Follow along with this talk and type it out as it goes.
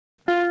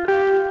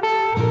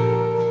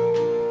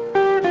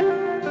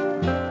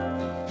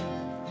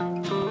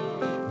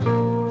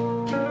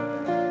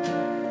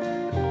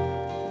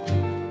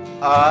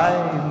I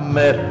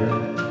met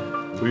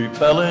her, we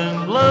fell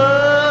in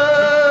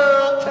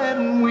love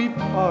and we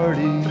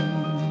partied.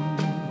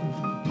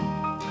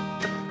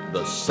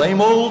 The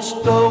same old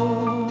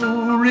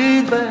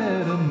story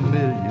that a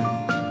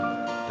million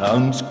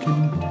tongues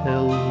can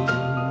tell.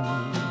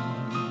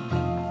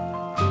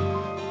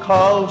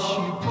 'Cause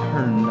she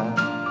turned out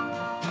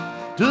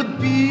to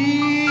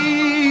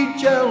be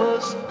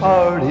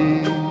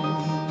jealous-hearted,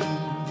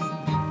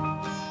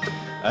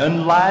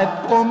 and life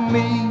for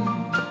me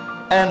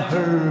and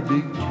her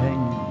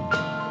became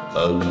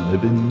a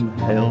living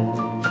hell.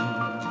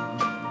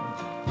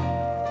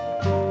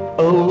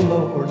 Oh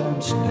Lord,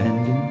 I'm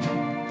standing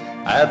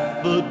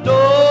at the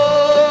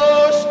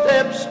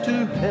doorsteps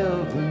to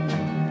heaven,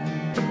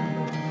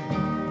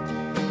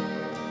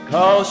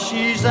 'cause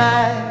she's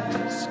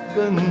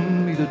asking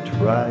me to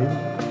try it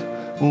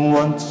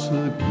once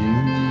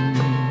again.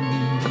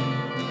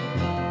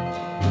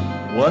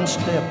 One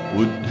step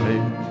would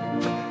take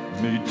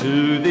me to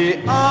the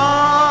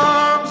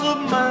arms of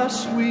my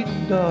sweet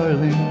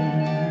darling,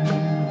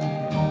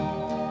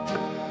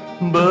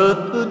 but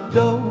the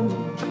door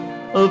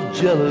of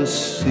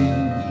jealousy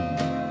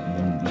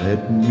won't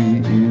let me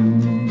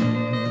in.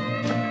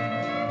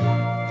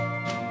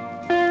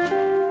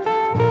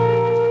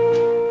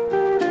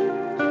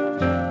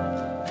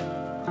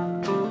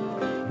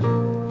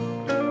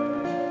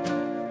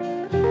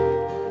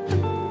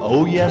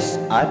 Oh yes,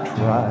 I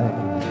tried,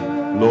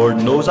 Lord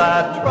knows I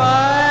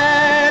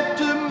tried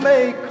to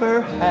make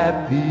her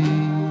happy,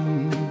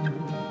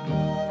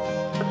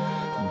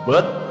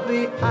 but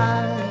the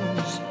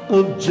eyes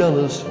of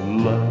jealous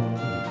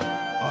love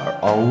are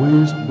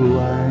always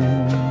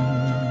blind.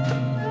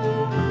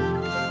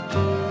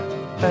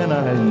 And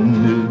I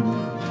knew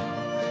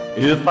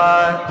if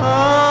I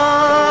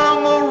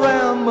hung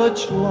around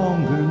much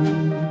longer,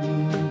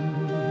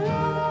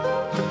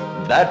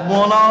 that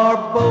one or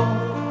both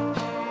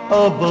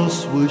of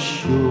us was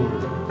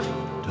sure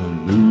to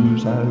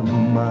lose our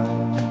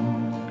mind.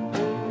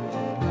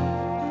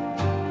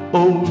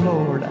 Oh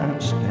Lord, I'm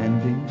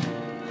standing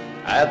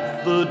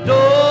at the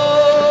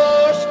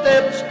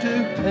doorsteps to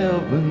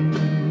heaven,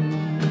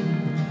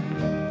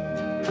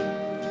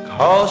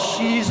 'cause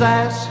she's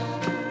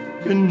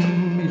asking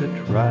me to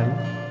try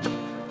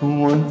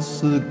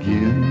once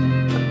again.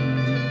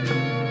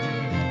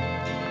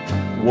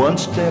 One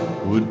step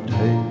would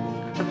take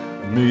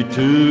me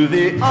to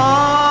the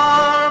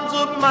arms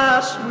of my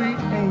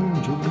sweet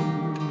angel,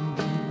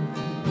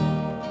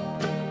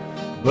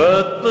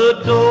 but the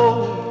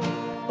door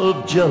of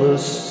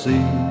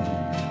jealousy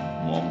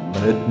won't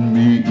let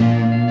me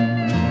in.